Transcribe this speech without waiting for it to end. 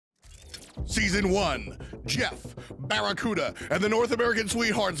Season 1, Jeff, Barracuda, and the North American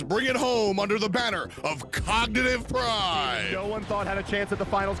Sweethearts bring it home under the banner of Cognitive Pride. No one thought had a chance at the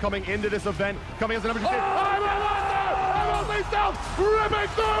finals coming into this event. Coming as the number 2 seed. Down, ripping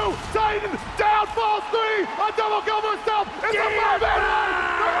through, Titan, down, falls 3, a double kill for himself. It's a 5-man run.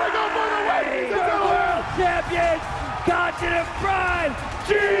 They're gonna go for the win. The world champions, Cognitive Pride,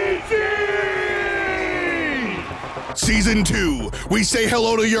 GG! Season 2, we say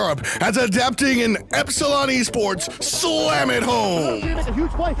hello to Europe as Adapting in Epsilon Esports slam it home. A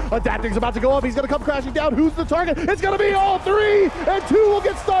huge play. Adapting's about to go up. He's going to come crashing down. Who's the target? It's going to be all 3, and 2 will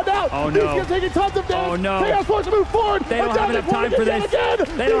get stunned out. Oh, no. He's going to take tons of damage. Oh, no. Chaos force to move forward. They don't have enough time for this.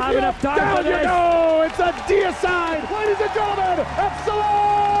 They don't have enough time for this. No, it's a deicide. Ladies and gentlemen,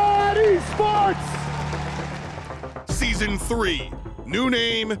 Epsilon Esports. Season 3, new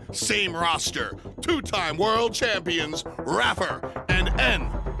name, same roster. 2-time world champions, Rapper and NRG.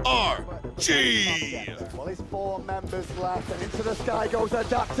 Well, there's 4 members left, and into the sky goes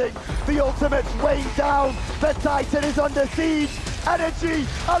Adapting. The ultimate's way down. The Titan is under siege. Energy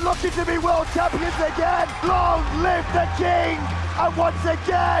are looking to be world champions again. Long live the king! And once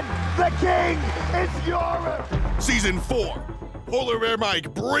again, the king is Europe. Season 4, Polar Bear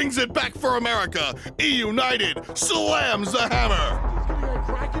Mike brings it back for America. E-United slams the hammer.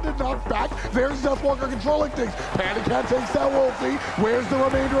 Kraken did not back. There's Deathwalker controlling things. Panicat takes that Wlfy. Where's the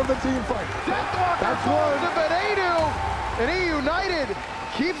remainder of the team fight? Deathwalker falls to Benadu, and E-United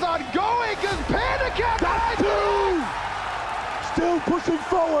keeps on going because Panicat That's 2! Still pushing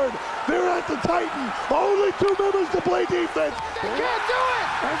forward. They're at the Titan. Only 2 members to play defense. They can't do it!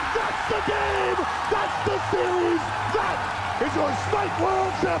 And that's the game. That's the series. That is your Smite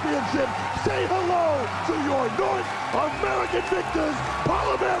World Championship. Say hello to your North American victors,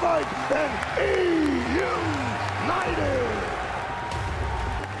 Polar Bear Mike and E-United.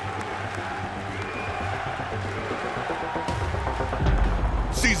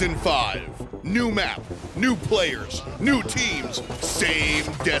 Season 5, new map, new players, new teams, same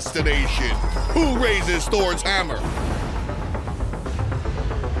destination. Who raises Thor's hammer?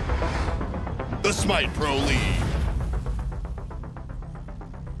 The Smite Pro League.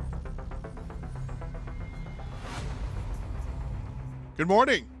 Good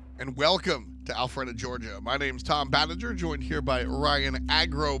morning and welcome to Alpharetta, Georgia. My name's Tom Banninger, joined here by Ryan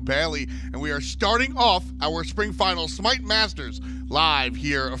Agro Bailey, and we are starting off our spring final Smite Masters live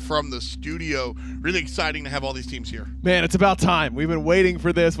here from the studio. Really exciting to have all these teams here. Man, it's about time. We've been waiting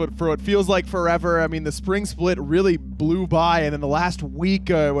for this for what feels like forever. I mean, the spring split really blew by, and then the last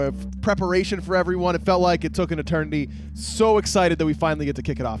week of preparation for everyone, it felt like it took an eternity. So excited that we finally get to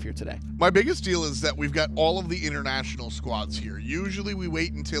kick it off here today. My biggest deal is that we've got all of the international squads here. Usually we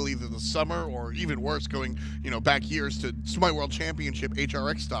wait until either the summer or even worse, going back years to Smite World Championship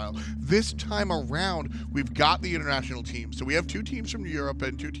HRX style. This time around, we've got the international teams. So we have 2 teams from Europe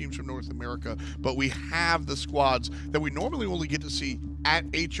and 2 teams from North America, but we have the squads that we normally only get to see at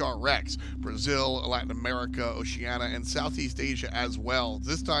HRX. Brazil, Latin America, Oceania, and Southeast Asia as well.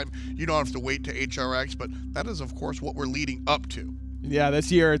 This time, you don't have to wait to HRX, but that is, of course, what we're leading up to. Yeah,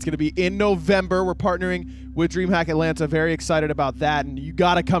 this year it's going to be in November. We're partnering with DreamHack Atlanta. Very excited about that, and you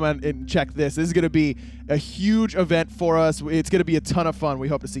got to come and check this. This is going to be a huge event for us. It's going to be a ton of fun. We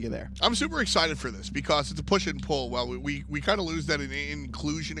hope to see you there. I'm super excited for this because it's a push and pull. Well, we kind of lose that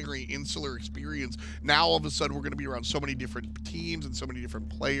inclusionary insular experience. Now all of a sudden we're going to be around so many different teams and so many different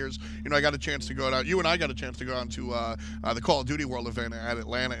players. I got a chance to go out. You and I got a chance to go out to the Call of Duty World event at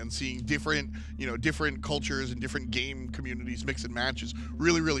Atlanta and seeing different cultures and different game communities mix and match is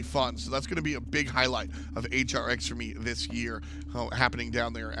really, really fun. So that's going to be a big highlight of HRX for me this year, happening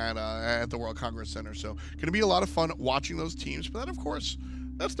down there at the World Congress Center. So going to be a lot of fun watching those teams. But that, of course,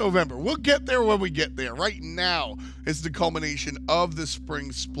 that's November. We'll get there when we get there. Right now is the culmination of the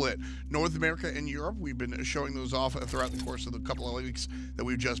spring split. North America and Europe, we've been showing those off throughout the course of the couple of weeks that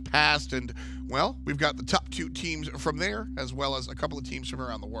we've just passed. And, well, we've got the top 2 teams from there as well as a couple of teams from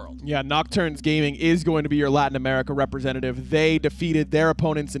around the world. Yeah, Nocturnes Gaming is going to be your Latin America representative. They defeated their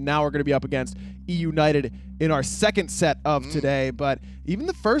opponents, and now we're going to be up against E-United in our second set of today. But even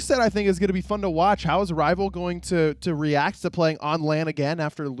the first set, I think, is going to be fun to watch. How is RivaL going to react to playing on LAN again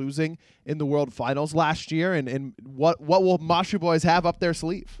after losing in the World Finals last year? And what will MashuBois have up their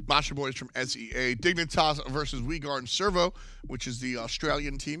sleeve? MashuBois from SEA. Dignitas versus Uyghur and Servo, which is the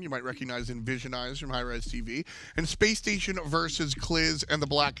Australian team you might recognize in Visionize from hi-rez TV. And Space Station versus Cliz and the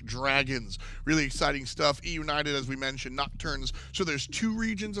Black Dragons. Really exciting stuff. E-United, as we mentioned, Nocturnes. So there's 2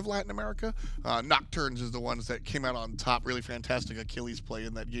 regions of Latin America. Nocturnes is the one ones that came out on top. Really fantastic Achilles play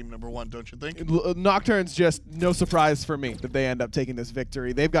in that game number 1, don't you think? Nocturne's just no surprise for me that they end up taking this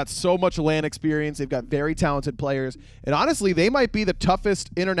victory. They've got so much LAN experience. They've got very talented players. And honestly, they might be the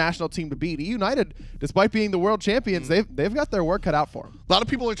toughest international team to beat. United, despite being the world champions, they've got their work cut out for them. A lot of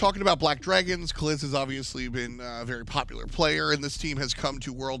people are talking about Black Dragons. Kaliz has obviously been a very popular player, and this team has come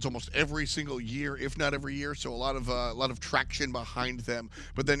to Worlds almost every single year, if not every year. So a lot of traction behind them.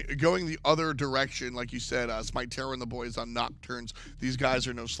 But then going the other direction, like you said, Smite and the boys on Nocturnes, these guys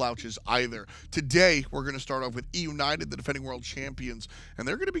are no slouches either. Today, we're going to start off with United, the defending world champions, and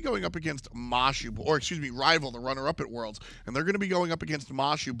they're going to be going up against RivaL, the runner-up at Worlds, and they're going to be going up against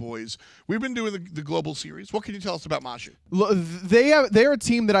MashuBois. We've been doing the global series. What can you tell us about Mashu? They're a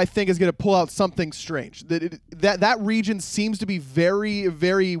team that I think is going to pull out something strange. That region seems to be very,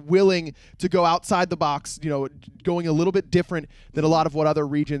 very willing to go outside the box, going a little bit different than a lot of what other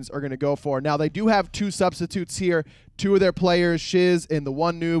regions are going to go for. Now, they do have 2 substitutes here. 2 of their players, Shiz and the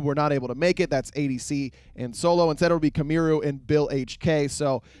one noob, were not able to make it. That's ADC and Solo. Instead, it'll be Kamiru and BillHK.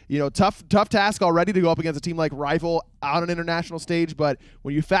 So, tough task already to go up against a team like RivaL on an international stage. But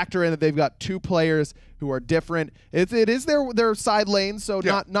when you factor in that they've got 2 players who are different, it is their side lane, so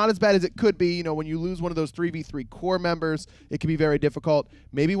not as bad as it could be. When you lose one of those 3v3 core members, it can be very difficult.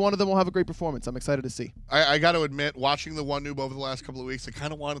 Maybe one of them will have a great performance. I'm excited to see. I got to admit, watching the one noob over the last couple of weeks, I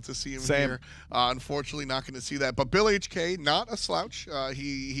kind of wanted to see him here. Unfortunately, not going to see that. But BillHK, not a slouch.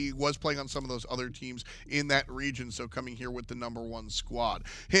 He was playing on some of those other teams in that region, so coming here with the #1 squad.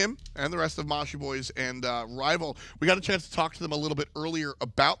 Him and the rest of MashuBois and RivaL, we got a chance to talk to them a little bit earlier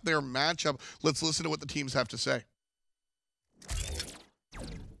about their matchup. Let's listen to what the teams have to say. First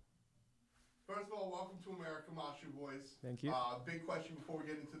of all, welcome to America, MashuBois. Thank you. Big question before we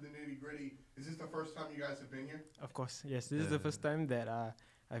get into the nitty-gritty. Is this the first time you guys have been here? Of course, yes. This is the first time that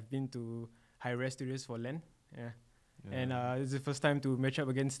I've been to hi-rez studios for LAN. And this is the first time to match up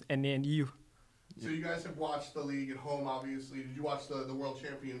against NA and EU. So you guys have watched the league at home, obviously. Did you watch the World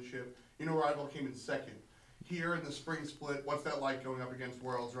Championship? RivaL came in second. Here in the spring split, what's that like going up against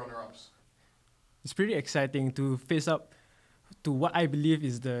Worlds runner-ups? It's pretty exciting to face up to what I believe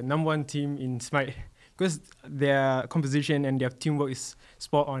is the #1 team in Smite, because their composition and their teamwork is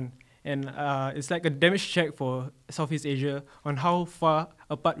spot on. And it's like a damage check for Southeast Asia on how far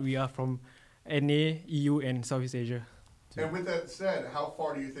apart we are from NA, EU, and Southeast Asia. And with that said, how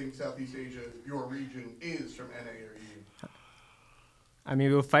far do you think Southeast Asia, your region, is from NA or EU? I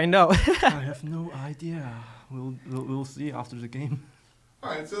mean, we'll find out. I have no idea. We'll see after the game. All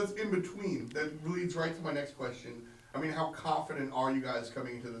right, so that's in between. That leads right to my next question. I mean, how confident are you guys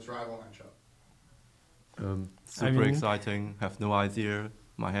coming into this RivaL matchup? Super exciting. Have no idea.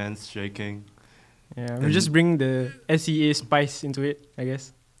 My hands shaking. Yeah, we just bring the SEA spice into it, I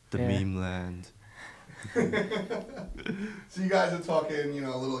guess. The meme land. So you guys are talking,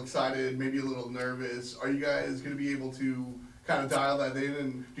 a little excited, maybe a little nervous. Are you guys going to be able to kind of dial that in?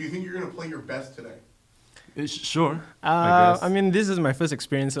 And do you think you're going to play your best today? Sure. I mean, this is my first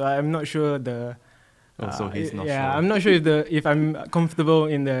experience, so I'm not sure the. So he's not sure. Yeah, I'm not sure if I'm comfortable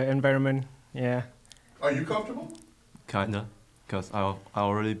in the environment. Yeah. Are you comfortable? Kinda, because I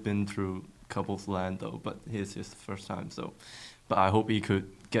already been through couples LAN though, but here's his first time. So, but I hope he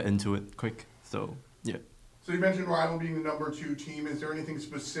could get into it quick. So yeah. So you mentioned RivaL being the #2 team. Is there anything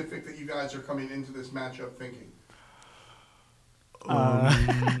specific that you guys are coming into this matchup thinking?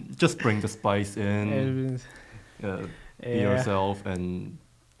 Just bring the spice in, be yourself, and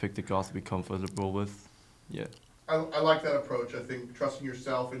pick the gods to be comfortable with. Yeah. I like that approach. I think trusting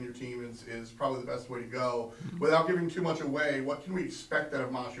yourself and your team is probably the best way to go. Without giving too much away, what can we expect out of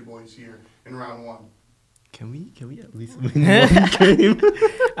MashuBois here in round 1? Can we at least win one game?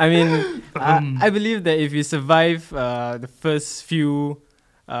 I mean, I believe that if we survive the first few,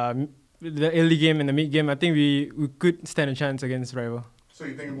 the early game and the mid game, I think we could stand a chance against RivaL. So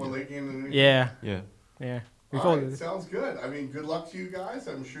you're thinking more late game than the mid game? Yeah. All right, sounds good. I mean, good luck to you guys.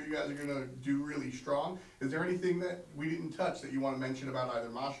 I'm sure you guys are going to do really strong. Is there anything that we didn't touch that you want to mention about either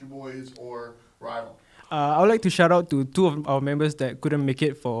MashuBois or RivaL? I would like to shout out to 2 of our members that couldn't make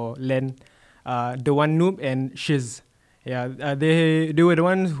it for LAN. The one noob and Shiz. Yeah, they were the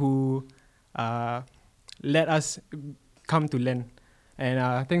ones who let us come to LAN.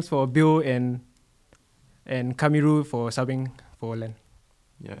 And thanks for Bill and Kamiru for subbing for LAN.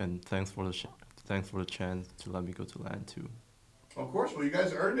 Yeah, and thanks for the chance to let me go to LAN too. Of course, well, you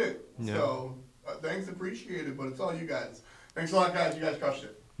guys earned it. Yeah. So thanks, appreciated, but it's all you guys. Thanks a lot, guys. You guys crushed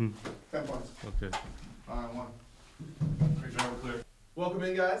it. 10 points. Okay. 1. Welcome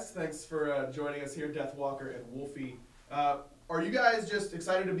in, guys. Thanks for joining us here, Deathwalker and Wlfy Are you guys just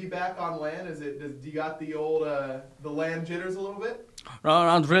excited to be back on LAN? Do you got the old the LAN jitters a little bit?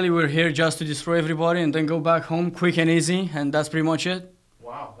 Not really. We're here just to destroy everybody and then go back home quick and easy, and that's pretty much it.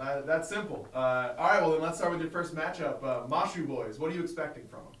 Wow, that's simple. All right, well then let's start with your first matchup. MashuBois, what are you expecting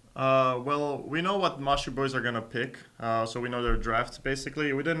from them? Well, we know what MashuBois are gonna pick, so we know their drafts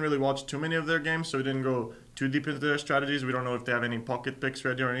basically. We didn't really watch too many of their games, so we didn't go too deep into their strategies. We don't know if they have any pocket picks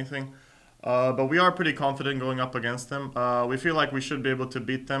ready or anything. But we are pretty confident going up against them. We feel like we should be able to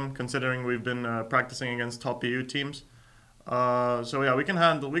beat them, considering we've been practicing against top EU teams. So yeah, we can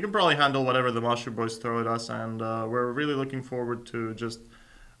probably handle whatever the MashuBois throw at us, and we're really looking forward to just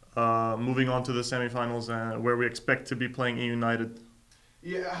moving on to the semifinals, where we expect to be playing eUnited.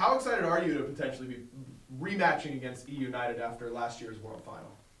 Yeah, how excited are you to potentially be rematching against eUnited after last year's World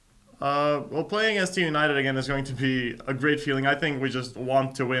Final? Well, playing against eUnited again is going to be a great feeling. I think we just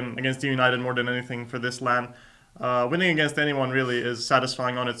want to win against eUnited more than anything for this LAN. Winning against anyone really is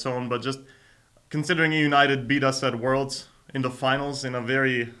satisfying on its own, but just considering eUnited beat us at Worlds in the finals in a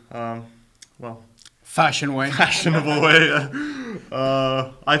very, fashionable way,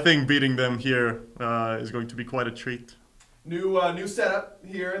 I think beating them here is going to be quite a treat. New setup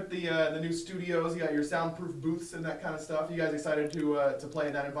here at the new studios. You got your soundproof booths and that kind of stuff. You guys excited to play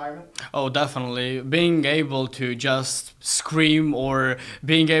in that environment? Oh, definitely. Being able to just scream or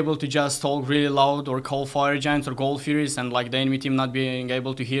being able to just talk really loud or call fire giants or gold furies and like the enemy team not being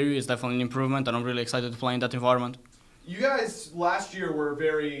able to hear you is definitely an improvement, and I'm really excited to play in that environment. You guys last year were a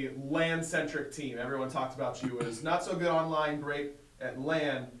very LAN-centric team. Everyone talked about you as not so good online, great at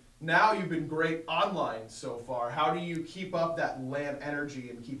LAN. Now you've been great online so far. How do you keep up that LAN energy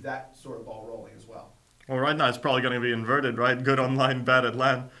and keep that sort of ball rolling as well? Well, right now it's probably going to be inverted, right? Good online, bad at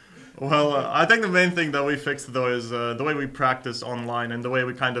LAN. Well, I think the main thing that we fixed, though, is the way we practice online and the way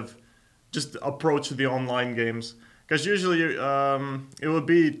we kind of just approach the online games. Because usually it would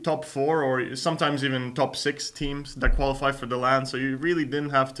be top 4 or sometimes even top 6 teams that qualify for the LAN, so you really didn't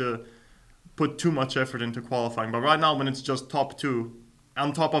have to put too much effort into qualifying. But right now, when it's just top 2,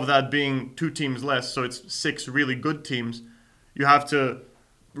 on top of that being 2 teams less, so it's 6 really good teams, you have to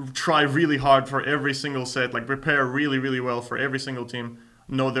try really hard for every single set, like prepare really, really well for every single team,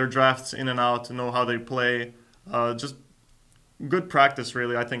 know their drafts in and out, know how they play. Just good practice,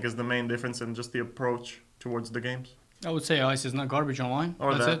 really, I think, is the main difference in just the approach towards the games. I would say Ice is not garbage online.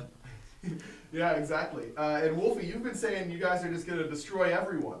 Or That's it. Yeah, exactly. And Wlfy, you've been saying you guys are just going to destroy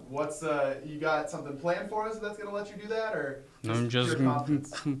everyone. What's you got something planned for us that's going to let you do that, or just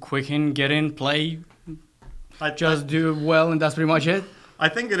quick in, get in, play, just do well, and that's pretty much it. I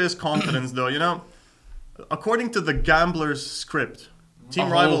think it is confidence, though. You know, according to the Gambler's script, Team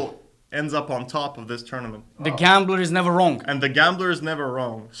RivaL ends up on top of this tournament. The Gambler is never wrong. And the Gambler is never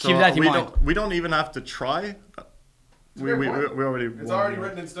wrong. So keep that in mind. We don't even have to try. We already. It's already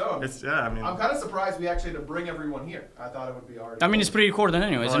written in stone. Yeah, I mean. I'm kind of surprised we actually had to bring everyone here. I thought it would be already. I mean, it's pre-recorded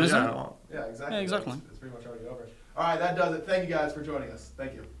anyways, isn't it? Yeah, exactly. Yeah, exactly. It's pretty much already over. All right, that does it. Thank you guys for joining us.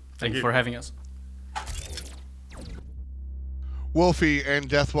 Thank you. Thank you for having us. Wlfy and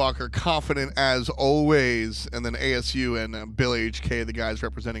Deathwalker confident as always, and then ASU and XXXBillHKxXx, the guys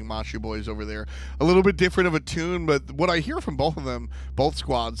representing MashuBois over there. A little bit different of a tune, but what I hear from both of them, both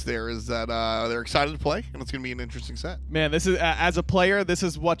squads there, is that they're excited to play, and it's going to be an interesting set. Man, this is as a player, this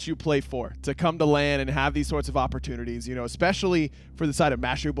is what you play for, to come to LAN and have these sorts of opportunities, you know, especially for the side of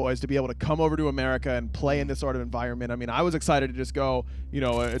MashuBois to be able to come over to America and play in this sort of environment. I mean, I was excited to just go, you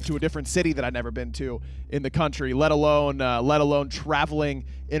know, to a different city that I'd never been to in the country, let alone traveling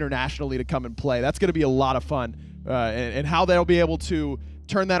internationally to come and play. That's going to be a lot of fun, and how they'll be able to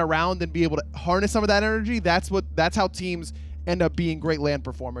turn that around and be able to harness some of that energy. That's how teams end up being great LAN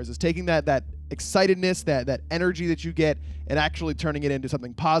performers, is taking that excitedness, that energy that you get, and actually turning it into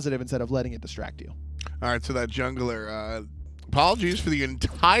something positive instead of letting it distract you. All right, so that jungler, apologies for the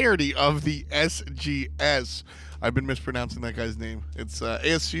entirety of the SGS. I've been mispronouncing that guy's name. It's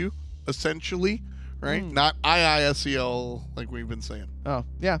ASU, essentially. Right? Not AyAySiol, like we've been saying. Oh,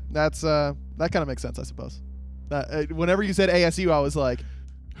 yeah. That's that kind of makes sense, I suppose. Whenever you said ASU, I was like,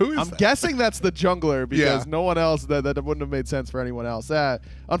 who is I'm that? guessing that's the jungler, because no one else, that wouldn't have made sense for anyone else.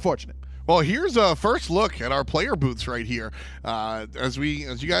 Unfortunate. Well, here's a first look at our player booths right here. As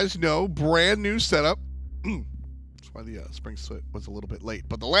you guys know, brand new setup. That's why the spring split was a little bit late,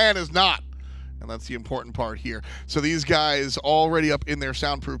 but the LAN is not. And that's the important part here. So these guys already up in their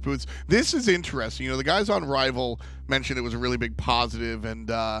soundproof booths. This is interesting. You know, the guys on RivaL mentioned it was a really big positive, and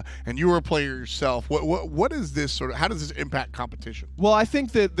you were a player yourself. What is this sort of? How does this impact competition? Well, I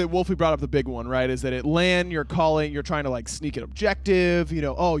think that Wlfy brought up the big one, right? Is that at LAN you're trying to like sneak an objective. You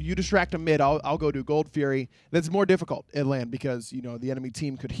know, oh, you distract a mid, I'll go do Gold Fury. That's more difficult at LAN because you know the enemy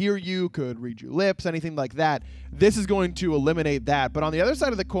team could hear you, could read your lips, anything like that. This is going to eliminate that. But on the other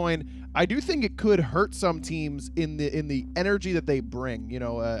side of the coin, I do think it could hurt some teams in the energy that they bring. You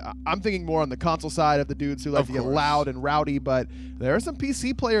know, I'm thinking more on the console side of the dudes who like to get loud and rowdy, but there are some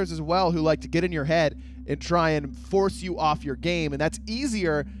PC players as well who like to get in your head and try and force you off your game, and that's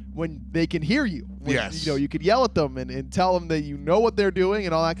easier when they can hear you. Yes. You know, you could yell at them and tell them that you know what they're doing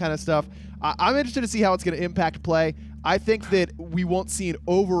and all that kind of stuff. I'm interested to see how it's going to impact play. I think that we won't see an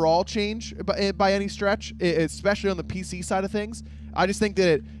overall change by any stretch, especially on the PC side of things. I just think that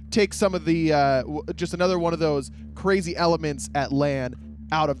it takes some of the just another one of those crazy elements at LAN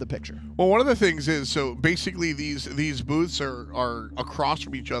out of the picture. Well, one of the things is, so basically these booths are across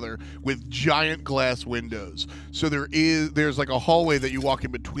from each other with giant glass windows. So there's like a hallway that you walk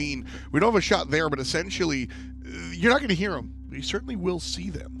in between. We don't have a shot there, but essentially you're not going to hear them. You certainly will see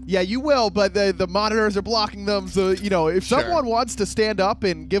them. Yeah, you will, but the monitors are blocking them. So, you know, if someone wants to stand up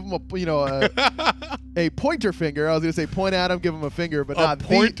and give them a pointer finger, I was going to say point at him, give them a finger, but not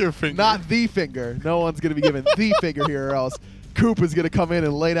pointer finger. Not the finger. No one's going to be given the finger here, or else Coop is going to come in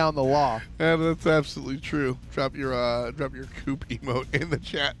and lay down the law. Yeah, that's absolutely true. Drop your Coop emote in the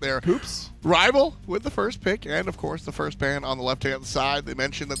chat there. Coops. RivaL with the first pick, and of course the first ban on the left-hand side. They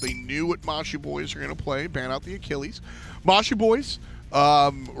mentioned that they knew what MashuBois are going to play, ban out the Achilles. MashuBois,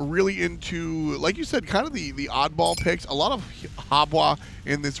 really into, like you said, kind of the oddball picks. A lot of Habwa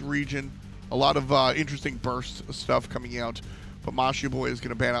in this region. A lot of interesting burst stuff coming out. But MashuBois is going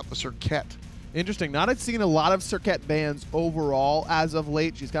to ban out the Serket. Interesting. Not seen a lot of Serket bans overall as of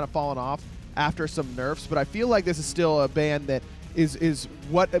late. She's kind of fallen off after some nerfs, but I feel like this is still a ban that is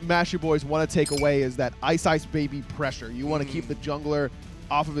what MashuBois want to take away, is that iceicEbaby pressure. You want to keep the jungler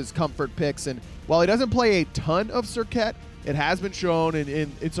off of his comfort picks, and while he doesn't play a ton of Serket, it has been shown, and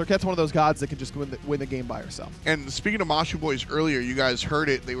Serket's one of those gods that can just win the game by herself. And speaking of MashuBois earlier, you guys heard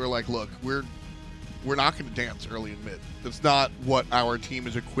it. They were like, look, we're not going to dance early and mid. That's not what our team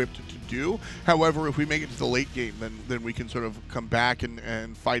is equipped to do. However, if we make it to the late game, then we can sort of come back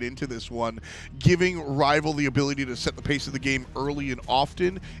and fight into this one. Giving RivaL the ability to set the pace of the game early and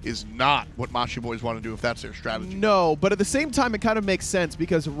often is not what MashuBois want to do if that's their strategy. No, but at the same time, it kind of makes sense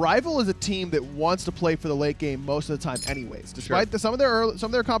because RivaL is a team that wants to play for the late game most of the time anyways. Despite some of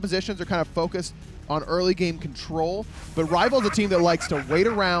their compositions are kind of focused on early game control, but RivaL is a team that likes to wait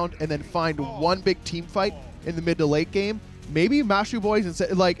around and then find one big team fight in the mid to late game. Maybe MashuBois instead,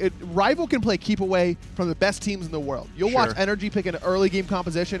 RivaL can play keep away from the best teams in the world. You'll watch Energy pick an early game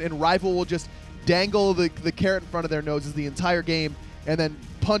composition, and RivaL will just dangle the carrot in front of their noses the entire game and then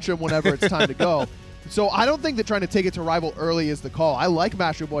punch them whenever it's time to go. So I don't think that trying to take it to RivaL early is the call. I like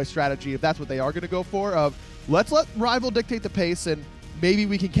MashuBois' strategy if that's what they are going to go for, of let's let RivaL dictate the pace, and maybe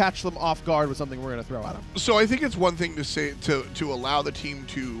we can catch them off guard with something we're going to throw at them. So I think it's one thing to say to allow the team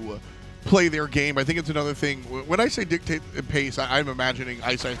to play their game. I think it's another thing. When I say dictate pace, I'm imagining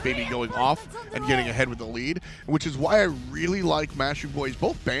iceicEbaby going off and getting ahead with the lead, which is why I really like MashuBois,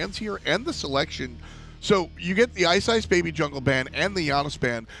 both bans here and the selection. So you get the iceicEbaby jungle ban and the Giannis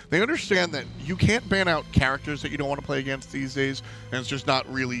ban. They understand that you can't ban out characters that you don't want to play against these days, and it's just not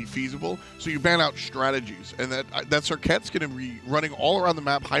really feasible. So you ban out strategies, and that Serket's going to be running all around the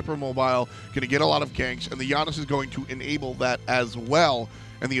map, hypermobile, going to get a lot of ganks, and the Giannis is going to enable that as well.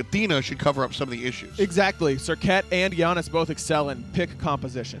 And the Athena should cover up some of the issues. Exactly. Serket and Giannis both excel in pick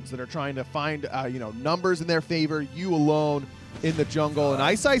compositions that are trying to find numbers in their favor, you alone in the jungle. And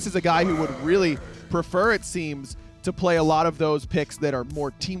iCeice is a guy who would really prefer, it seems, to play a lot of those picks that are more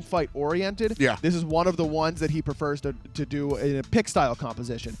team fight oriented. Yeah. This is one of the ones that he prefers to do in a pick style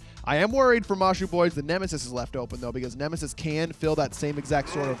composition. I am worried for MashuBois the Nemesis is left open though, because Nemesis can fill that same exact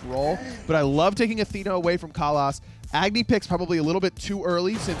sort of role. But I love taking Athena away from Kalas. Agni pick's probably a little bit too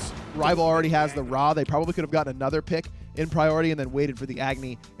early since RivaL already has the Ra. They probably could have gotten another pick in priority and then waited for the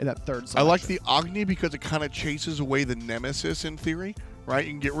Agni in that third selection. I like the Agni because it kind of chases away the Nemesis in theory, right?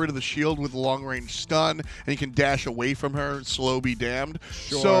 You can get rid of the shield with a long-range stun, and you can dash away from her, slow be damned.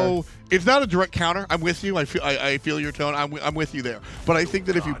 Sure. So it's not a direct counter. I'm with you. I feel your tone. I'm with you there. But I think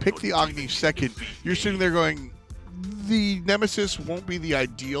that if you pick the Agni second, you're sitting there going, the Nemesis won't be the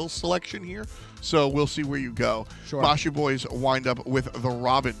ideal selection here. So we'll see where you go. Sure. MashuBois wind up with the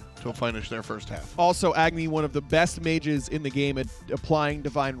Robin to finish their first half. Also, Agni, one of the best mages in the game at applying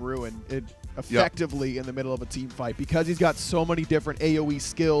Divine Ruin effectively in the middle of a team fight, because he's got so many different AoE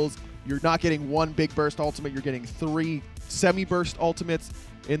skills You're not getting one big burst ultimate. You're getting 3 semi-burst ultimates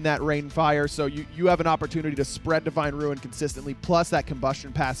in that Rain Fire. So you have an opportunity to spread Divine Ruin consistently, plus that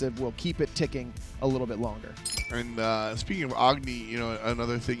combustion passive will keep it ticking a little bit longer. And speaking of Agni, you know,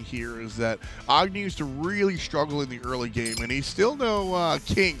 another thing here is that Agni used to really struggle in the early game, and he's still no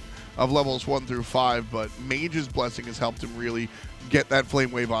king of levels 1 through 5, but Mage's Blessing has helped him really get that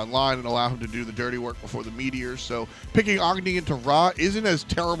Flame Wave online and allow him to do the dirty work before the meteors. So picking Agni into Ra isn't as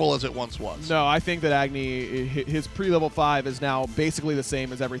terrible as it once was. No, I think that Agni, his pre-level 5 is now basically the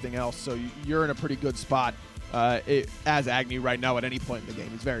same as everything else, so you're in a pretty good spot as Agni right now at any point in the game.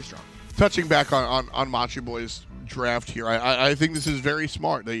 He's very strong. Touching back on MashuBois' draft here, I think this is very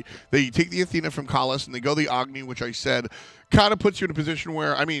smart. They take the Athena from Kalas and they go the Agni, which I said kind of puts you in a position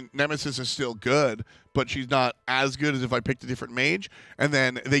where, I mean, Nemesis is still good, but she's not as good as if I picked a different mage. And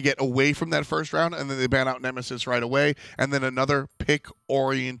then they get away from that first round, and then they ban out Nemesis right away, and then another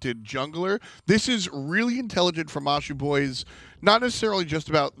pick-oriented jungler. This is really intelligent from MashuBois, not necessarily just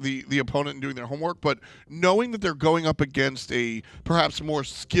about the opponent and doing their homework, but knowing that they're going up against a perhaps more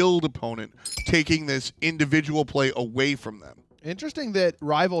skilled opponent, taking this individual play away from them. Interesting that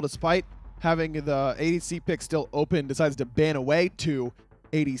RivaL, despite having the ADC pick still open, decides to ban away 2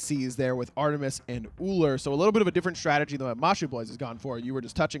 ADCs there with Artemis and Ullr. So a little bit of a different strategy than what MashuBois has gone for. You were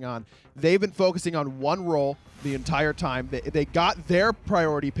just touching on. They've been focusing on one role the entire time. They got their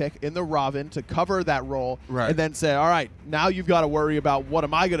priority pick in the Ravana to cover that role, and then say, all right, now you've got to worry about what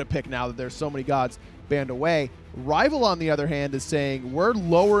am I going to pick now that there's so many gods banned away. RivaL, on the other hand, is saying we're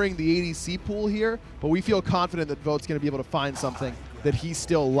lowering the ADC pool here, but we feel confident that Vote's going to be able to find something that he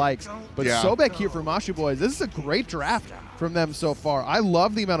still likes. But Sobek here for MashuBois, this is a great draft from them so far. I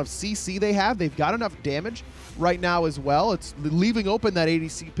love the amount of CC they have. They've got enough damage right now as well. It's leaving open that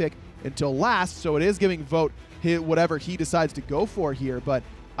ADC pick until last, so it is giving Vote whatever he decides to go for here. But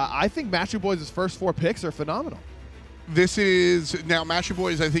I think MashuBois' first 4 picks are phenomenal. This is, now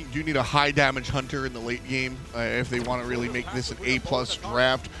MashuBois I think do need a high damage hunter in the late game if they want to really make this an A+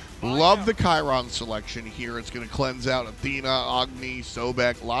 draft. Love the Chiron selection here. It's going to cleanse out Athena, Agni,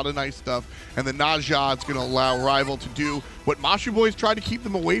 Sobek, a lot of nice stuff. And the Naja, it's going to allow RivaL to do what MashuBois tried to keep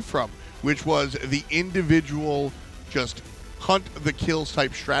them away from, which was the individual just hunt the kills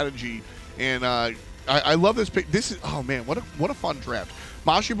type strategy. And I love this pick. This is, oh man, what a fun draft.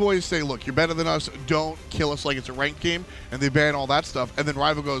 MashuBois say, look, you're better than us, don't kill us like it's a ranked game, and they ban all that stuff. And then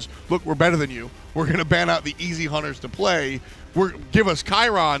RivaL goes, look, we're better than you. We're going to ban out the easy hunters to play. Give us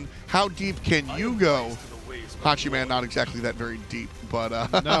Chiron. How deep can you go? Hachiman, not exactly that very deep, but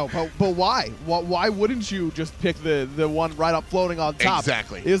no, but why? Why wouldn't you just pick the one right up floating on top?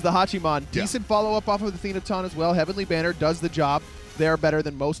 Exactly. Is the Hachiman. Decent follow-up off of the Athena as well. Heavenly Banner does the job. They're better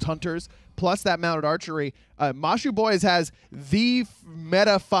than most hunters. Plus that mounted archery. MashuBois has the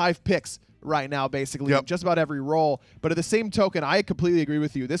meta 5 picks right now, basically, just about every role. But at the same token, I completely agree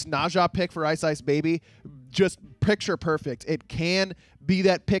with you. This Naja pick for iCeicebaby, just picture perfect. It can be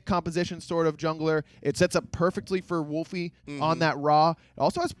that pick composition sort of jungler. It sets up perfectly for Wlfy on that Ra. It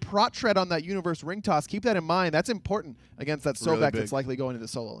also has Prot Shred on that Universe Ring Toss. Keep that in mind. That's important against that Sobek that's likely going into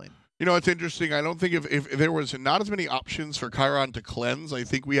solo lane. You know, it's interesting. I don't think if there was not as many options for Chiron to cleanse, I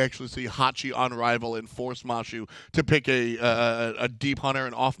think we actually see Hachi on RivaL and force Mashu to pick a deep hunter,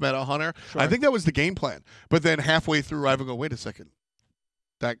 an off-meta hunter. Sure. I think that was the game plan. But then halfway through, RivaL go, wait a second.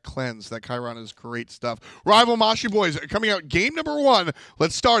 That cleanse, that Chiron is great stuff. RivaL MashuBois coming out game number 1.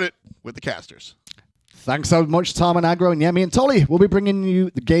 Let's start it with the casters. Thanks so much, Tom and Agro and Yemi and Tolly. We'll be bringing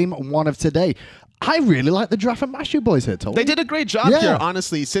you the game 1 of today. I really like the draft from MashuBois here, Tolly. They did a great job here,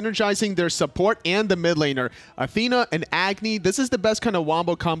 honestly, synergizing their support and the mid laner. Athena and Agni, this is the best kind of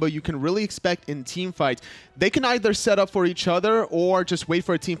wombo combo you can really expect in team fights. They can either set up for each other or just wait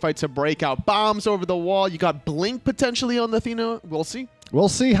for a team fight to break out. Bombs over the wall. You got Blink potentially on the Athena. We'll see. We'll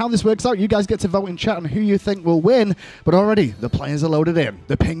see how this works out. You guys get to vote in chat on who you think will win. But already, the players are loaded in.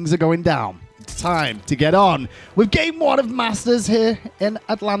 The pings are going down. It's time to get on with game 1 of Masters here in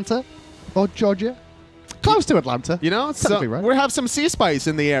Atlanta or Georgia. Close to Atlanta. You know, so right? We have some sea spice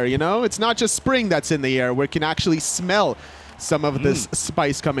in the air, you know? It's not just spring that's in the air. We can actually smell some of this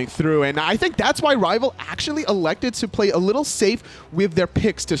spice coming through. And I think that's why RivaL actually elected to play a little safe with their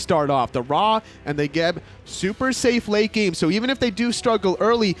picks to start off. The Ra and the Geb, super safe late game. So even if they do struggle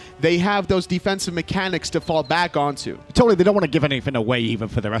early, they have those defensive mechanics to fall back onto. Totally, they don't want to give anything away even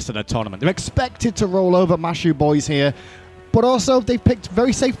for the rest of the tournament. They're expected to roll over MashuBois here. But also, they've picked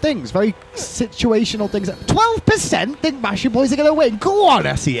very safe things, very situational things. 12% think MashuBois are going to win. Go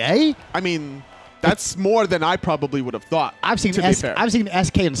on, SEA. I mean, that's more than I probably would have thought. I've seen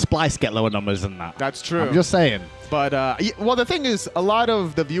SK and Splice get lower numbers than that. That's true. I'm just saying. But, well, the thing is, a lot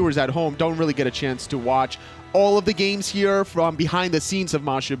of the viewers at home don't really get a chance to watch all of the games here from behind the scenes of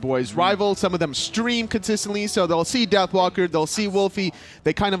MashuBois. RivaL, some of them stream consistently, so they'll see Deathwalker, they'll see Wlfy.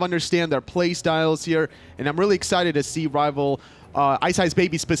 They kind of understand their play styles here, and I'm really excited to see RivaL,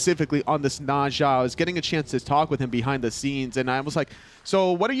 iCeicebaby specifically on this Naja. I was getting a chance to talk with him behind the scenes, and I was like,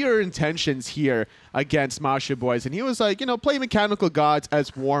 so what are your intentions here against MashuBois? And he was like, you know, play Mechanical Gods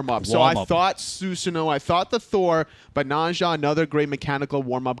as warm-up. So I thought Susanoo, I thought the Thor, but Naja, another great mechanical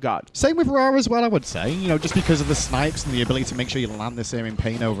warm-up god. Same with Ra as well, I would say. You know, just because of the snipes and the ability to make sure you land the same in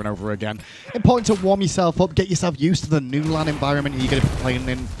pain over and over again. Important to warm yourself up, get yourself used to the new LAN environment you're going to be playing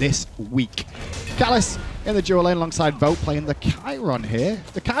in this week. Callus in the dual lane alongside Vote playing the Chiron here.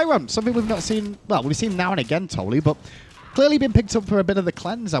 The Chiron, something we've not seen, well, we've seen now and again, totally, but clearly been picked up for a bit of the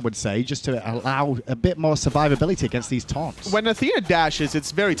cleanse, I would say, just to allow a bit more survivability against these taunts. When Athena dashes,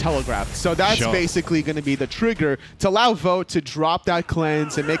 it's very telegraphed. So that's basically going to be the trigger to allow Vote to drop that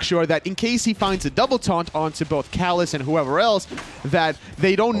cleanse and make sure that in case he finds a double taunt onto both Callus and whoever else, that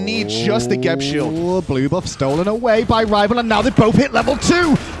they don't need just the Geb shield. Blue buff stolen away by RivaL, and now they both hit level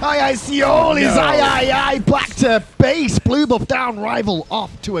 2. AyAySiol is back to base. Blue buff down, RivaL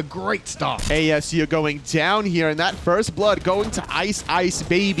off to a great start. AyAySiol going down here, and that first blood going to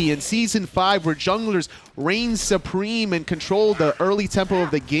iceicebaby in Season 5, where junglers reign supreme and control the early tempo of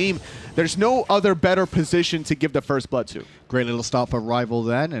the game. There's no other better position to give the first blood to. Great little start for RivaL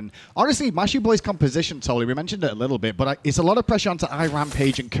then. And honestly, MashuBois' composition, totally, we mentioned it a little bit, but it's a lot of pressure onto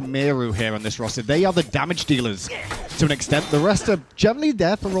iRampage and Kamiru here on this roster. They are the damage dealers to an extent. The rest are generally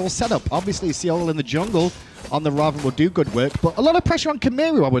there for all setup. Obviously, Seol in the jungle on the Ravana will do good work, but a lot of pressure on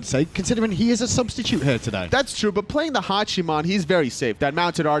Kamiru, I would say, considering he is a substitute here today. That's true, but playing the Hachiman, he's very safe. That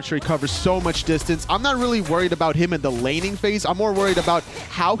mounted archery covers so much distance. I'm not really worried about him in the laning phase. I'm more worried about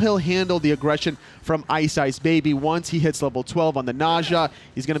how he'll handle the aggression from iCeicebaby. Once he hits level 12 on the Naja,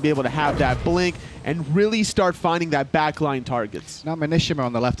 he's going to be able to have that blink and really start finding that backline targets. Now minishima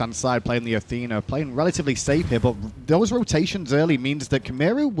on the left-hand side playing the Athena, playing relatively safe here, but those rotations early means that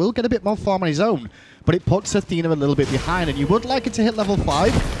Kamiru will get a bit more farm on his own, but it puts Athena a little bit behind, and you would like it to hit level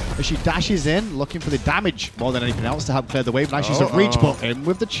 5 as she dashes in, looking for the damage more than anything else to help clear the wave. Now she's at reach, but in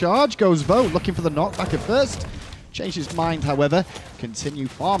with the charge goes Vote, looking for the knockback at first. Changed his mind, however, continue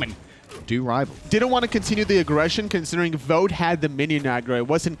farming. Do RivaL. Didn't want to continue the aggression considering Vote had the minion aggro. It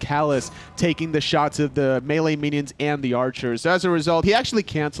wasn't Callus taking the shots of the melee minions and the archers. So as a result, he actually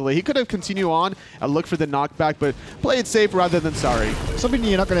canceled it. He could have continued on and looked for the knockback, but play it safe rather than sorry. Something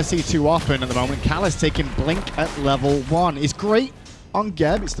you're not going to see too often at the moment. Callus taking Blink at level 1 is great on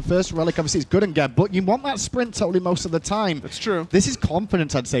Geb. It's the first relic. Obviously, it's good on Geb, but you want that sprint totally most of the time. That's true. This is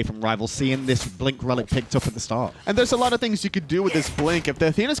confidence, I'd say, from RivaL, seeing this Blink relic picked up at the start. And there's a lot of things you could do with this Blink. If the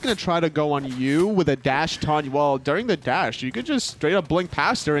Athena's going to try to go on you with a dash taunt, well, during the dash, you could just straight up Blink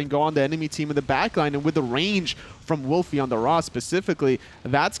past her and go on the enemy team in the backline. And with the range from Wlfy on the Raw specifically,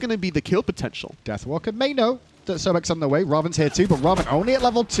 that's going to be the kill potential. Deathwalker may know that Sobek's on the way. Robin's here too, but Robin only at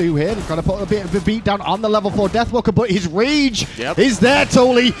level 2 here. They're trying to put a bit of a beat down on the level 4 Deathwalker, but his rage is there,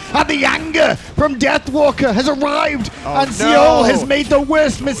 Toli. And the anger from Deathwalker has arrived. And Seol has made the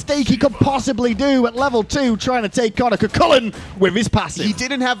worst mistake he could possibly do at level 2, trying to take on a Chulainn with his passive. He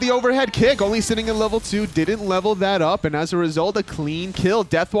didn't have the overhead kick, only sitting at level 2, didn't level that up, and as a result, a clean kill.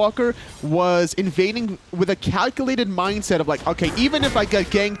 Deathwalker was invading with a calculated mindset of like, okay, even if I get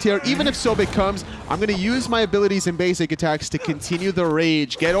ganked here, even if Sobek comes, I'm going to use my abilities and basic attacks to continue the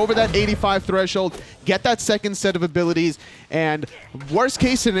rage, get over that 85 threshold, get that second set of abilities, and worst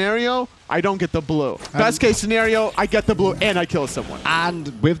case scenario, I don't get the blue. Best case scenario, I get the blue and I kill someone.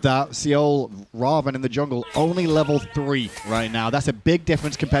 And with that, Seol, Ravana in the jungle, only level 3 right now. That's a big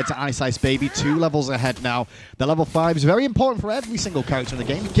difference compared to iCeicebaby, 2 levels ahead now. The level 5 is very important for every single character in the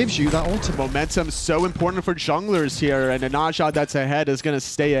game. It gives you that ultimate. Momentum so important for junglers here, and a Naja that's ahead is going to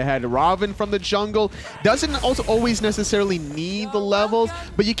stay ahead. Ravana from the jungle doesn't also always necessarily need the levels,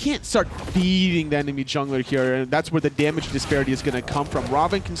 but you can't start feeding the enemy jungler here, and that's where the damage disparity is going to come from.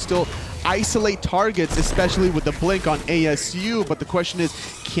 Ravana can still isolate targets, especially with the blink on ASU, but the question is,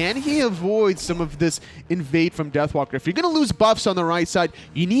 can he avoid some of this invade from Deathwalker? If you're going to lose buffs on the right side,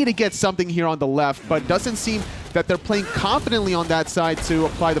 you need to get something here on the left, but it doesn't seem that they're playing confidently on that side to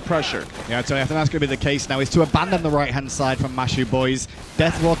apply the pressure. Yeah, so I think that's going to be the case now, is to abandon the right-hand side from MashuBois.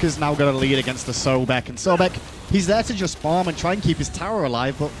 Deathwalker's now got a lead against the Sobek, and Sobek, he's there to just farm and try and keep his tower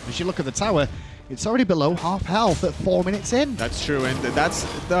alive, but as you look at the tower, It's already below half health at 4 minutes in. That's true, and that's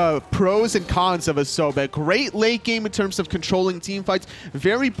the pros and cons of a Sobek. Great late game in terms of controlling team fights,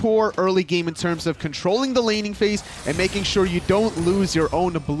 very poor early game in terms of controlling the laning phase and making sure you don't lose your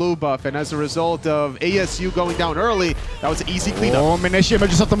own blue buff. And as a result of ASU going down early, that was an easy cleanup. Oh, minishima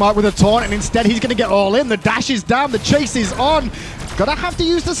just off the mark with a taunt, and instead he's going to get all in. The dash is down, the chase is on. Gonna have to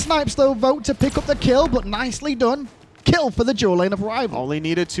use the snipes though, Vote, to pick up the kill, but nicely done. Kill for the Chulainn of RivaL. Only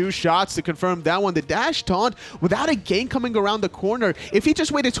needed 2 shots to confirm that one. The dash taunt without a gank coming around the corner. If he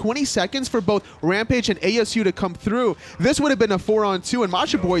just waited 20 seconds for both Rampage and ASU to come through, this would have been a 4-on-2 and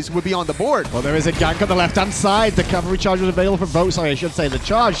MashuBois would be on the board. Well, there is a gank on the left-hand side. The cavalry charge was available for Vote. Sorry, I should say the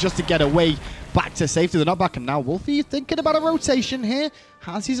charge just to get away back to safety. They're not back. And now Wlfy thinking about a rotation here.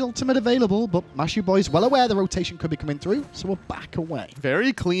 Has his ultimate available, but MashuBois well aware the rotation could be coming through, so we'll back away.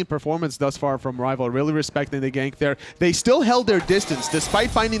 Very clean performance thus far from RivaL, really respecting the gank there. They still held their distance. Despite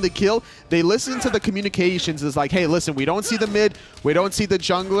finding the kill, they listened to the communications. It's like, hey, listen, we don't see the mid, we don't see the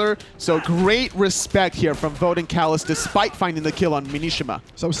jungler, so great respect here from Vote and Callus despite finding the kill on minishima.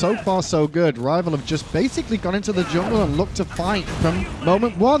 So far, so good. RivaL have just basically gone into the jungle and looked to fight from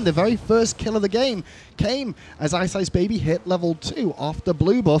moment one. The very first kill of the game came as iceicebaby hit level 2 off the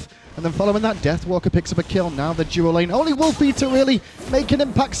blue buff, and then following that, Deathwalker picks up a kill. Now the duo lane. Only Wlfy to really make an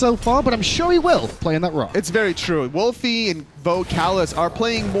impact so far, but I'm sure he will playing that role. It's very true. Wlfy and Vote Callus are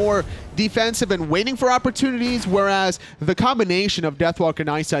playing more defensive and waiting for opportunities, whereas the combination of Deathwalker and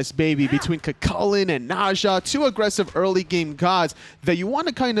iceicEbaby between Chulainn and Naja, 2 aggressive early game gods that you want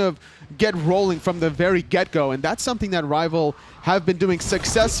to kind of get rolling from the very get-go, and that's something that RivaL have been doing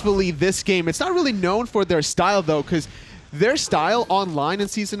successfully this game. It's not really known for their style though, because their style online in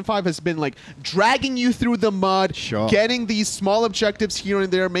Season 5 has been like dragging you through the mud, getting these small objectives here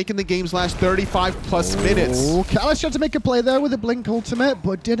and there, making the games last 35+ minutes. Oh, Callus tried to make a play there with a blink ultimate,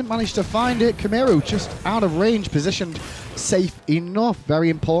 but didn't manage to find it. Kamiru just out of range, positioned safe enough. Very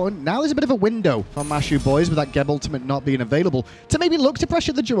important. Now there's a bit of a window for MashuBois with that Geb ultimate not being available to maybe look to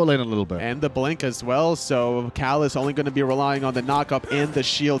pressure the duo lane a little bit. And the blink as well, so Callus only going to be relying on the knock-up and the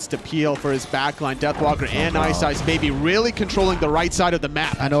shields to peel for his backline. Deathwalker and iceicEbaby really controlling the right side of the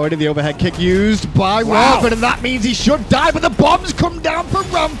map. And already the overhead kick used by Ravana, and that means he should die, but the bombs come down from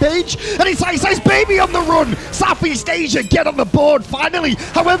Rampage, and it's iceicEbaby on the run. Southeast Asia get on the board finally.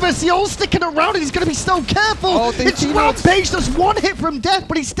 However, Seol's sticking around and he's going to be so careful. It's Rampage, there's 1 hit from death,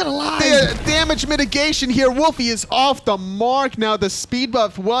 but he's still alive. The damage mitigation here. Wlfy is off the mark now. The speed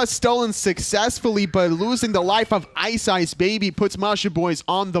buff was stolen successfully, but losing the life of iceicEbaby puts MashuBois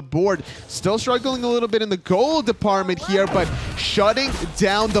on the board. Still struggling a little bit in the gold department here, but shutting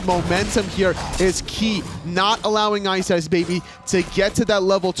down the momentum here is key. Not allowing iceicEbaby to get to that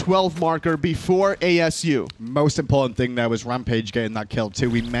level 12 marker before ASU. Most important thing there was Rampage getting that kill too.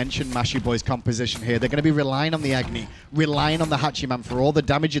 We mentioned MashuBois' composition here. They're going to be relying on the Agni, relying on the Hachiman for all the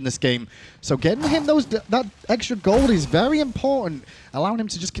damage in this game. So getting him that extra gold is very important, allowing him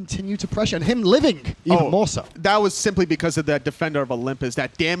to just continue to pressure, and him living even more so. That was simply because of that Defender of Olympus,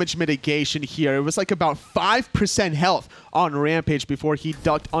 that damage mitigation here. It was like about 5% health on Rampage before he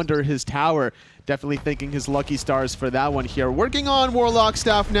ducked under his tower. Definitely thinking his lucky stars for that one here. Working on Warlock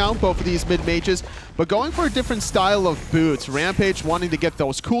staff now, both of these mid-mages, but going for a different style of boots. Rampage wanting to get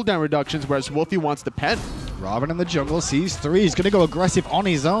those cooldown reductions, whereas Wlfy wants the pen. Ravana in the jungle sees 3. He's going to go aggressive on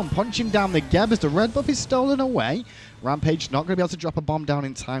his own, punching down the Geb as the red buff is stolen away. Rampage not going to be able to drop a bomb down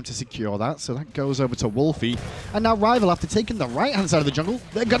in time to secure that, so that goes over to Wlfy. And now RivaL, after taking the right-hand side of the jungle,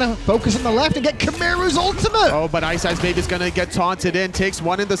 they're going to focus on the left and get Kamiru's ultimate! Oh, but iceicEbaby is going to get taunted in. Takes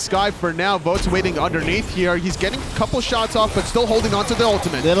 1 in the sky for now. Vote's waiting underneath here. He's getting a couple shots off, but still holding on to the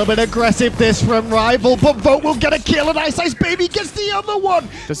ultimate. Little bit aggressive this from RivaL, but Vote will get a kill, and iceicEbaby gets the other one!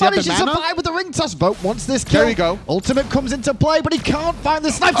 Does he have the mana? mana? Survive with the ring toss. Vote wants this kill. There you go. Ultimate comes into play, but he can't find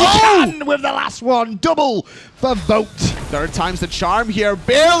the snipe. He can with the last one. Double for Vote. Third time's the charm here.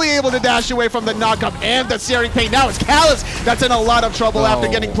 Barely able to dash away from the knockup and the searing pain. Now it's Callus that's in a lot of trouble after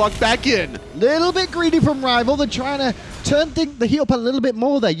getting plugged back in. Little bit greedy from RivaL. They're trying to turn the heat up a little bit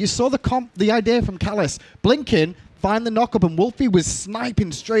more there. You saw the idea from Callus. Blink in, find the knockup, and Wlfy was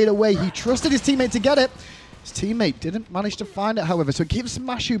sniping straight away. He trusted his teammate to get it. His teammate didn't manage to find it, however, so it gives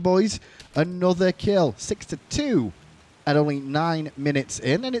MashuBois another kill. 6-2 at only 9 minutes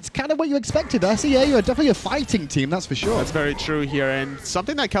in, and it's kind of what you expected. SEA, you're definitely a fighting team, that's for sure. That's very true here, and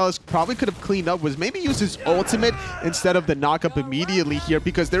something that Callus probably could have cleaned up was maybe use his ultimate instead of the knockup immediately here,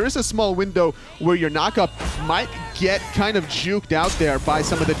 because there is a small window where your knockup might get kind of juked out there by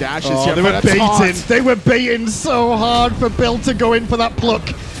some of the dashes here. They were baiting. They were baiting so hard for Bill to go in for that pluck.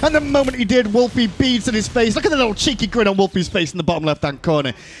 And the moment he did, Wlfy beads in his face. Look at the little cheeky grin on Wlfy's face in the bottom left-hand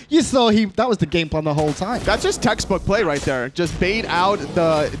corner. You saw that was the game plan the whole time. That's just textbook play right there. Just bait out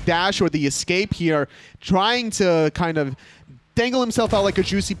the dash or the escape here, trying to kind of dangle himself out like a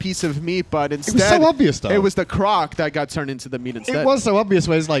juicy piece of meat, but instead... It was so obvious, though. It was the croc that got turned into the meat instead. It was so obvious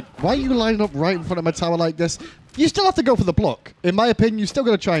where it's like, why are you lining up right in front of my tower like this? You still have to go for the block. In my opinion, you still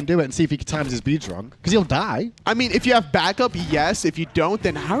got to try and do it and see if he times his beads wrong, because he'll die. I mean, if you have backup, yes. If you don't,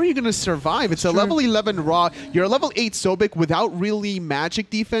 then how are you going to survive? It's a level 11 Raw. You're a level 8 Sobek without really magic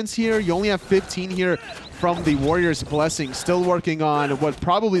defense here. You only have 15 here from the Warrior's Blessing, still working on what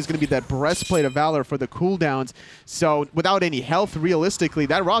probably is going to be that Breastplate of Valor for the cooldowns. So without any health, realistically,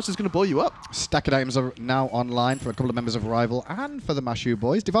 that Raw is just going to blow you up. Stack of items are now online for a couple of members of RivaL and for the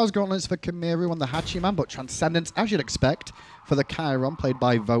MashuBois. Devour's Gauntlets for Kamiru and the Hachiman, but Transcendence, as you'd expect, for the Chiron, played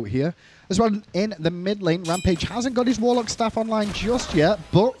by Vote here. As well in the mid lane, Rampage hasn't got his Warlock staff online just yet,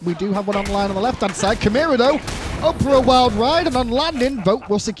 but we do have one online on the left-hand side. Kamiru, though, up for a wild ride, and on landing, Vote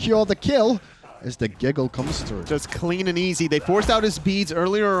will secure the kill as the giggle comes through. Just clean and easy. They forced out his beads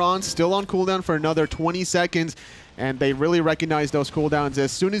earlier on, still on cooldown for another 20 seconds, and they really recognize those cooldowns.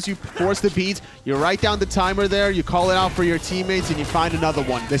 As soon as you force the beads, you write down the timer there, you call it out for your teammates, and you find another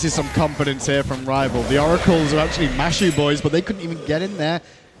one. This is some confidence here from RivaL. The Oracles are actually MashuBois, but they couldn't even get in there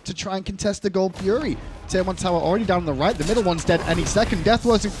to try and contest the Gold Fury. Tier 1 tower already down on the right. The middle one's dead any second.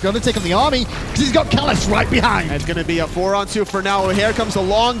 Deathwalker's going to take on the army because he's got Callus right behind. It's going to be a 4-on-2 for now. Here comes the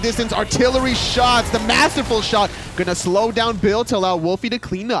long-distance artillery shots. The masterful shot going to slow down Bill to allow Wlfy to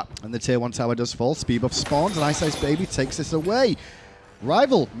clean up. And the Tier 1 tower does fall. Speed buff spawns, and iceIcebaby takes this away.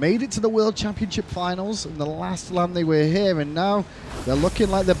 RivaL made it to the World Championship Finals in the last LAN they were here, and now they're looking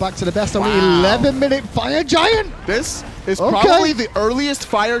like they're back to the best. Only 11-minute Fire Giant! This is probably the earliest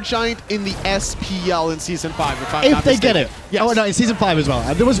Fire Giant in the SPL in Season 5, if they get it. Yes. Oh, no, in Season 5 as well.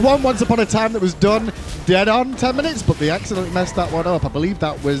 And there was one once upon a time that was done dead on 10 minutes, but they accidentally messed that one up. I believe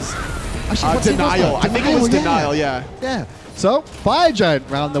that was... Actually, Denial. I think it was Denial, yeah. Yeah. So, Fire Giant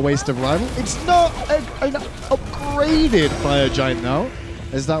round the waist of RivaL. It's not an upgraded Fire Giant, though,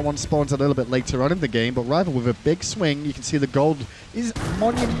 as that one spawns a little bit later on in the game. But RivaL with a big swing. You can see the gold is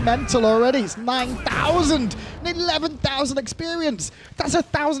monumental already. It's 9,000 and 11,000 experience. That's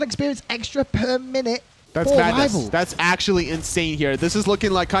 1,000 experience extra per minute. That's madness. RivaL. That's actually insane here. This is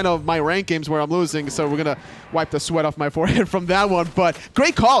looking like kind of my rank games where I'm losing, so we're going to wipe the sweat off my forehead from that one. But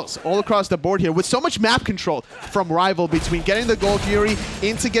great calls all across the board here with so much map control from RivaL between getting the Gold Fury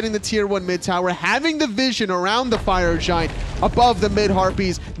into getting the Tier 1 mid tower, having the vision around the Fire Giant, above the mid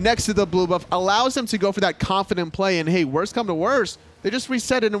Harpies, next to the blue buff, allows them to go for that confident play. And hey, worst come to worst, they just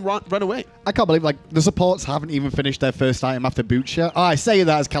reset it and run away. I can't believe, like, the supports haven't even finished their first item after boot share. Oh, I say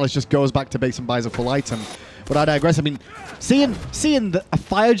that as Callus just goes back to base and buys a full item. But I digress. I mean, seeing a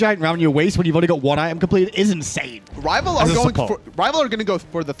Fire Giant around your waist when you've only got one item completed is insane. RivaL are going to go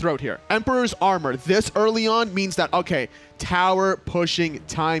for the throat here. Emperor's Armor this early on means that, okay, tower pushing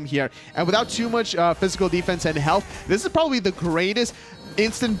time here. And without too much physical defense and health, this is probably the greatest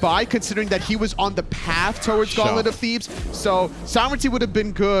instant buy, considering that he was on the path towards Gauntlet of Thebes. So Sovereignty would have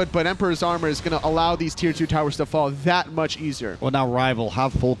been good, but Emperor's Armor is going to allow these Tier 2 towers to fall that much easier. Well, now RivaL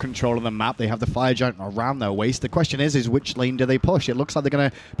have full control of the map. They have the Fire Giant around their waist. The question is which lane do they push? It looks like they're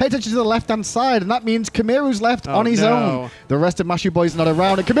going to pay attention to the left-hand side, and that means Kamiru's left on his own. The rest of MashuBois not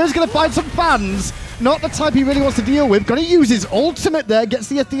around, and Kamiru's going to find some fans. Not the type he really wants to deal with. Going to use his ultimate there. Gets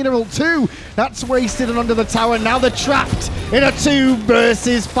the Athena ult too. That's wasted and under the tower. Now they're trapped in a 2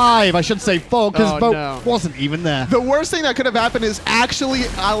 versus 5. I should say 4, because Vote wasn't even there. The worst thing that could have happened is actually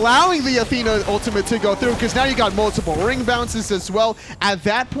allowing the Athena ultimate to go through, because now you got multiple ring bounces as well. At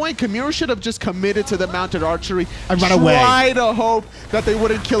that point, Kamiru should have just committed to the mounted archery and run away. Try to hope that they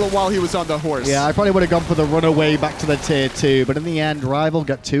wouldn't kill him while he was on the horse. Yeah, I probably would have gone for the runaway back to the Tier 2, but in the end, RivaL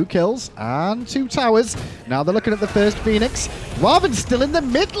got 2 kills and 2 towers. Now they're looking at the first Phoenix. Raven's still in the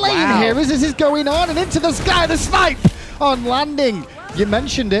mid lane here as this is going on, and into the sky, the snipe on landing. You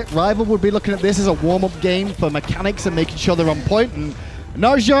mentioned it, RivaL would be looking at this as a warm-up game for mechanics and making sure they're on point, and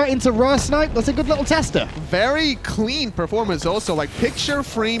Naja into raw snipe, that's a good little tester. Very clean performance also, like picture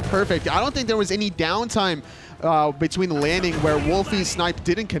frame perfect. I don't think there was any downtime between landing where Wlfy's snipe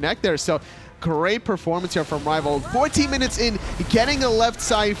didn't connect there, so great performance here from RivaL. 14 minutes in, getting a left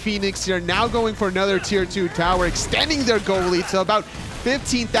side Phoenix here, now going for another Tier 2 tower, extending their goal lead to about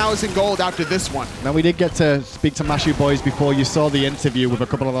 15,000 gold after this one. Now, we did get to speak to MashuBois before. You saw the interview with a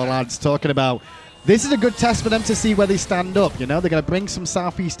couple of the lads talking about this is a good test for them to see where they stand up. You know, they're going to bring some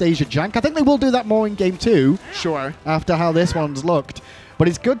Southeast Asia jank. I think they will do that more in Game 2. Sure. After how this one's looked. But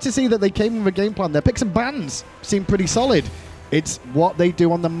it's good to see that they came with a game plan. Their picks and bans seem pretty solid. It's what they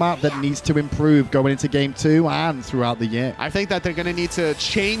do on the map that needs to improve going into Game 2 and throughout the year. I think that they're going to need to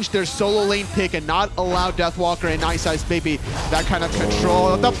change their solo lane pick and not allow Deathwalker and iCeicebaby that kind of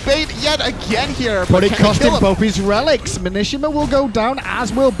control. The bait yet again here. But it cost him both his relics. Minishima will go down,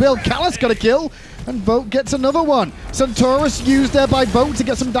 as will Bill. Callus got a kill, and Vote gets another one. Centaurus used there by Vote to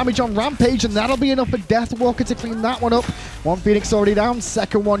get some damage on Rampage, and that'll be enough for Deathwalker to clean that one up. One Phoenix already down,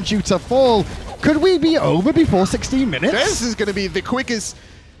 second one due to fall. Could we be over before 16 minutes? This is going to be the quickest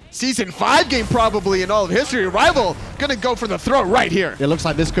Season 5 game probably in all of history. RivaL going to go for the throw right here. It looks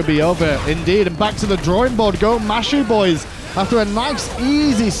like this could be over, indeed. And back to the drawing board go MashuBois. After a nice,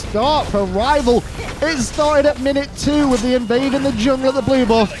 easy start for RivaL, it started at minute 2 with the invade in the jungle at the blue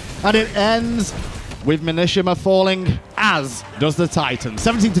buff, and it ends with Minishima falling, as does the Titan.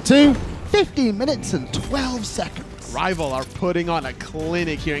 17-2, 15 minutes and 12 seconds. RivaL are putting on a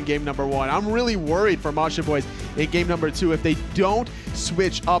clinic here in game number 1. I'm really worried for MashuBois in game number 2 if they don't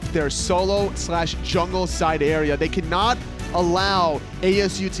switch up their solo/jungle side area. They cannot allow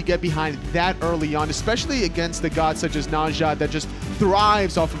ASU to get behind that early on, especially against the gods such as Naja that just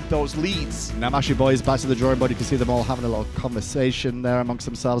thrives off of those leads. Now MashuBois back to the drawing board. You can see them all having a little conversation there amongst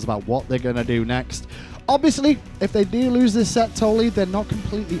themselves about what they're going to do next. Obviously, if they do lose this set totally, they're not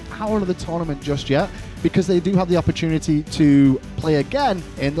completely out of the tournament just yet, because they do have the opportunity to play again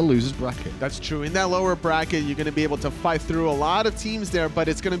in the losers bracket. That's true. In that lower bracket, you're going to be able to fight through a lot of teams there, but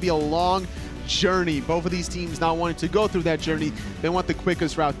it's going to be a long journey. Both of these teams not wanting to go through that journey. They want the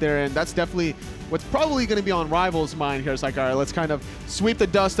quickest route there, and that's definitely what's probably going to be on RivaL's mind here. It's like, all right, let's kind of sweep the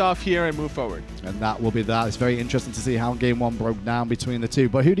dust off here and move forward. And that will be that. It's very interesting to see how game 1 broke down between the two.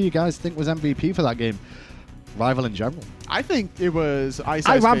 But who do you guys think was MVP for that game? RivaL in general. I think it was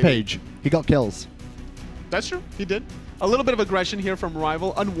iCeicebaby. iRampage. He got kills. That's true. He did. A little bit of aggression here from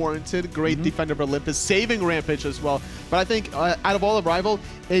RivaL. Unwarranted. Great defender of Olympus. Saving Rampage as well. But I think out of all of RivaL,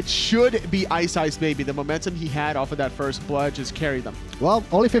 it should be iCeicebaby. The momentum he had off of that first blood just carried them. Well,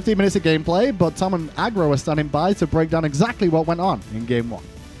 only 15 minutes of gameplay, but Tom and Agro are standing by to break down exactly what went on in game 1.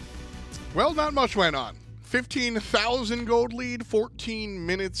 Well, not much went on. 15,000 gold lead, 14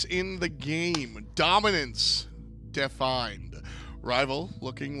 minutes in the game. Dominance defined. RivaL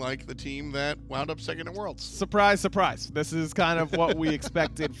looking like the team that wound up second at Worlds. Surprise, surprise. This is kind of what we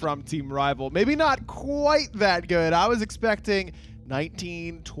expected from Team RivaL. Maybe not quite that good. I was expecting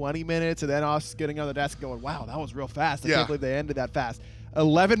 19, 20 minutes, and then us getting on the desk going, wow, that was real fast. I can't believe they ended that fast.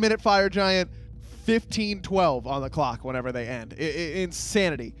 11-minute Fire Giant, 15-12 on the clock whenever they end.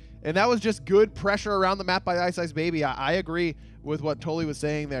 Insanity. And that was just good pressure around the map by iCeicebaby. I agree with what Toli was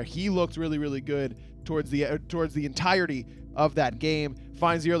saying there. He looked really, really good towards the entirety of that game.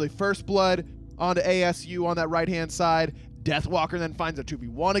 Finds the early first blood onto ASU on that right-hand side. Deathwalker then finds a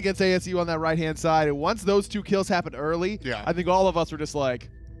 2v1 against ASU on that right-hand side. And once those 2 kills happened early, I think all of us were just like,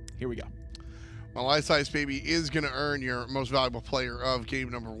 here we go. Well, iCeicebaby is going to earn your most valuable player of game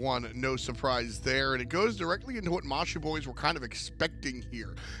number 1. No surprise there. And it goes directly into what MashuBois were kind of expecting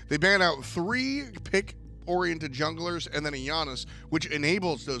here. They ban out 3 pick-oriented junglers and then a Giannis, which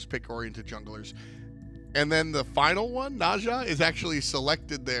enables those pick-oriented junglers. And then the final one, Naja, is actually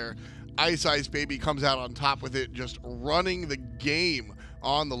selected there. iCeicebaby comes out on top with it, just running the game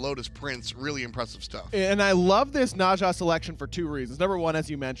on the Lotus Prince. Really impressive stuff. And I love this Naja selection for 2 reasons. Number 1, as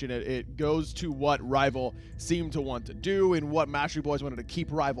you mentioned, it goes to what RivaL seemed to want to do and what MashuBois wanted to keep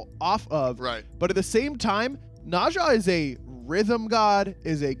RivaL off of. Right. But at the same time, Naja is a rhythm god,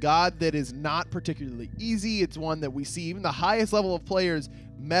 is a god that is not particularly easy. It's one that we see even the highest level of players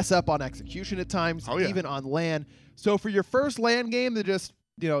mess up on execution at times, even on LAN. So for your first LAN game to just,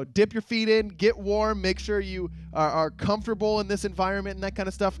 dip your feet in, get warm, make sure you are comfortable in this environment and that kind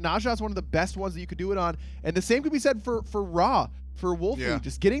of stuff, Naja is one of the best ones that you could do it on. And the same could be said for Ra. For Wlfy,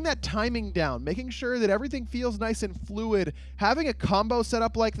 just getting that timing down, making sure that everything feels nice and fluid, having a combo set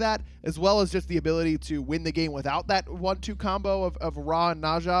up like that, as well as just the ability to win the game without that 1-2 combo of Ra and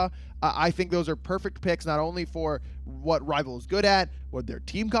Naja. I think those are perfect picks, not only for what RivaL is good at, what their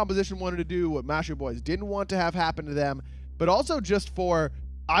team composition wanted to do, what MashuBois didn't want to have happen to them, but also just for,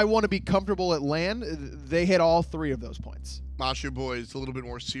 I want to be comfortable at LAN. They hit all 3 of those points. MashuBois a little bit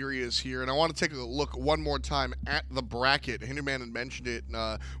more serious here, and I want to take a look one more time at the bracket. Hinderman had mentioned it.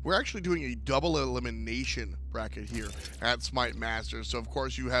 We're actually doing a double elimination bracket here at Smite Masters. So of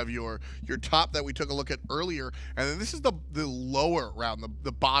course you have your top that we took a look at earlier, and then this is the lower round,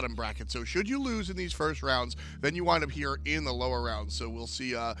 the bottom bracket. So should you lose in these first rounds, then you wind up here in the lower rounds. So we'll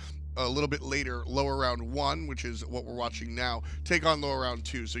see a little bit later, lower round 1, which is what we're watching now, take on lower round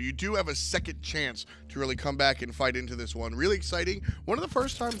 2. So you do have a second chance to really come back and fight into this one. Really exciting. One of the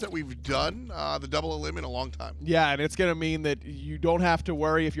first times that we've done the double elim in a long time. Yeah, and it's going to mean that you don't have to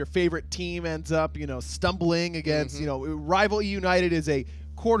worry if your favorite team ends up, stumbling against, RivaL United is a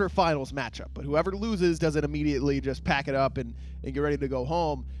quarterfinals matchup, but whoever loses doesn't immediately just pack it up and get ready to go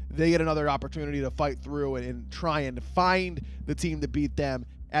home. They get another opportunity to fight through and try and find the team to beat them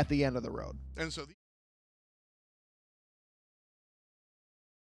at the end of the road. And so